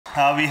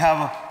We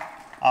have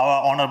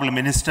our Honorable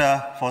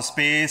Minister for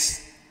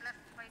Space,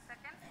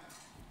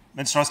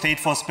 Minister of State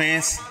for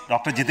Space,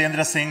 Dr.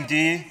 Jitendra Singh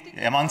ji,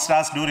 amongst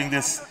us during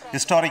this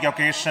historic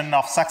occasion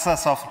of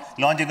success of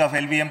launching of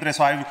LVM-3.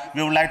 So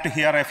we would like to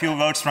hear a few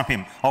words from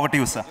him. Over to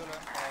you, sir.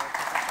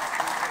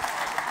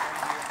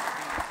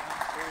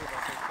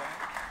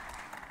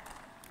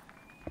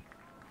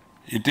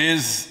 It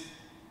is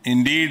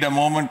indeed a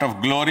moment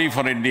of glory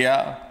for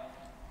India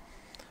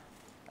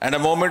and a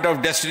moment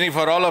of destiny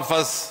for all of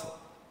us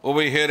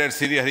over here at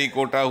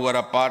Sriharikota who are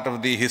a part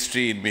of the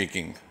history in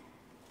making.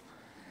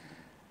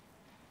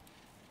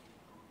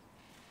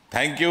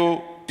 Thank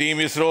you, Team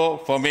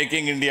ISRO, for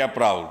making India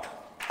proud.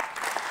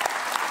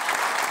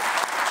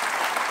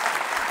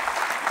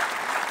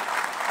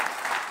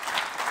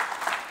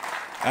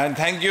 And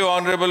thank you,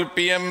 Honorable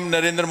PM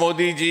Narendra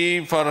Modi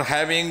ji, for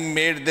having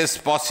made this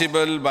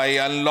possible by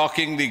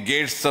unlocking the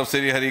gates of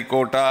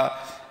Sriharikota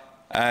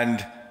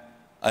and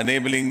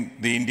enabling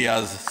the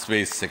India's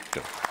space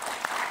sector.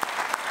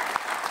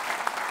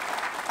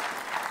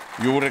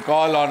 You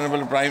recall,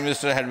 Honorable Prime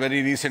Minister had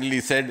very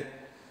recently said,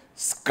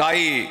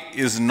 sky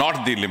is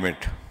not the limit.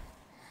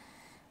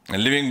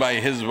 And living by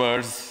his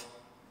words,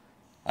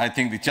 I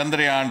think the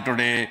Chandrayaan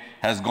today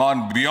has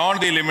gone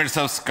beyond the limits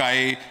of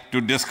sky to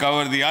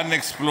discover the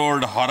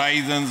unexplored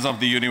horizons of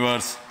the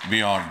universe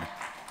beyond.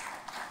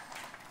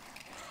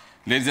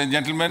 Ladies and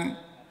gentlemen,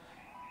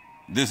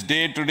 this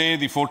day today,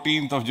 the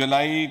 14th of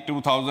July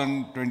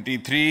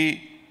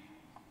 2023,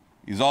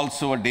 is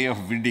also a day of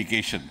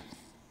vindication.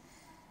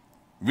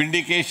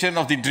 Vindication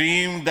of the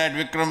dream that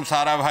Vikram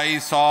Sarabhai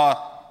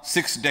saw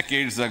 6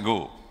 decades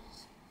ago.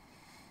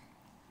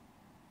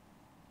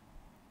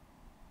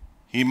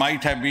 He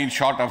might have been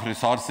short of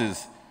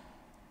resources,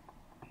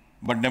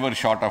 but never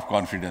short of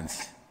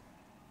confidence.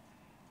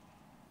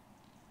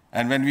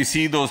 And when we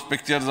see those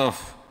pictures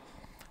of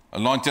a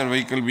launcher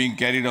vehicle being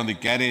carried on the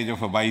carriage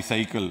of a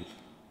bicycle,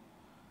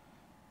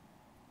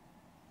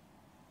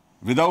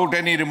 without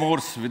any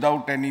remorse,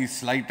 without any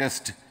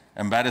slightest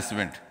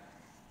embarrassment,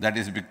 that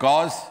is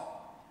because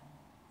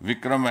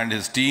Vikram and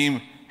his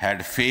team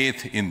had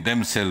faith in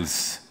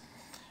themselves,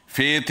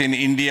 faith in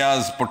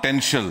India's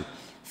potential,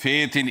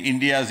 faith in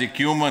India's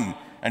acumen.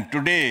 And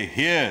today,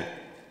 here,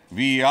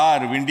 we are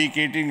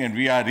vindicating and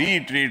we are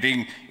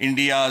reiterating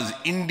India's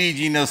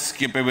indigenous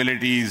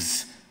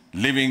capabilities,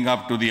 living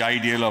up to the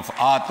ideal of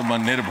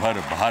Atmanirbhar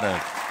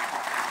Bharat.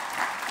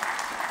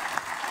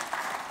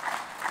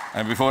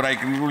 And before I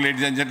conclude,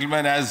 ladies and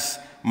gentlemen, as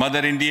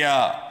Mother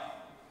India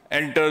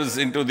enters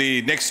into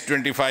the next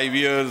 25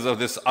 years of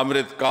this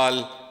Amrit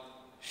Kal,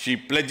 she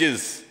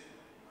pledges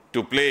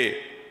to play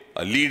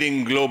a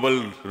leading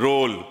global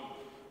role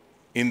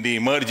in the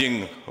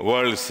emerging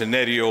world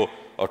scenario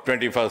of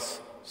 21st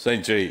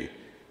century.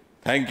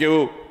 Thank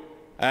you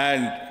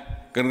and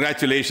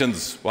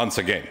congratulations once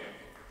again.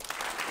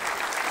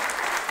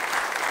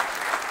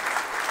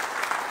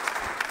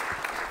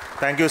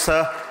 Thank you,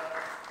 sir.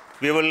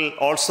 We will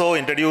also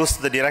introduce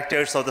the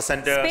directors of the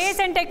center. Space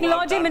and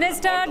technology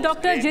minister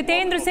doctor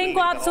Jitendra Singh को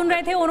आप सुन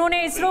रहे थे।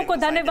 उन्होंने इसरो को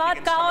धन्यवाद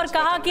कहा और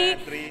कहा कि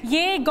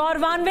ये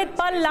गौरवान्वित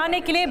पल लाने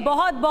के लिए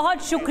बहुत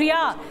बहुत शुक्रिया।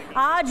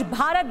 आज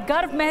भारत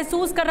गर्व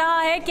महसूस कर रहा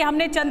है कि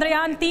हमने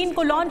चंद्रयान-3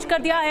 को लॉन्च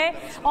कर दिया है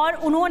और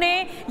उन्होंने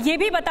ये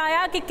भी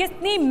बताया कि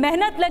कितनी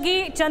मेहनत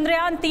लगी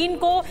चंद्रयान-3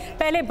 को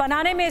पहले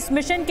बनाने में, इस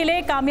मिशन के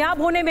लिए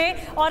कामयाब होने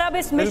में और अब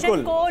इस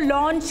मिशन को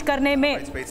लॉन्च करने में।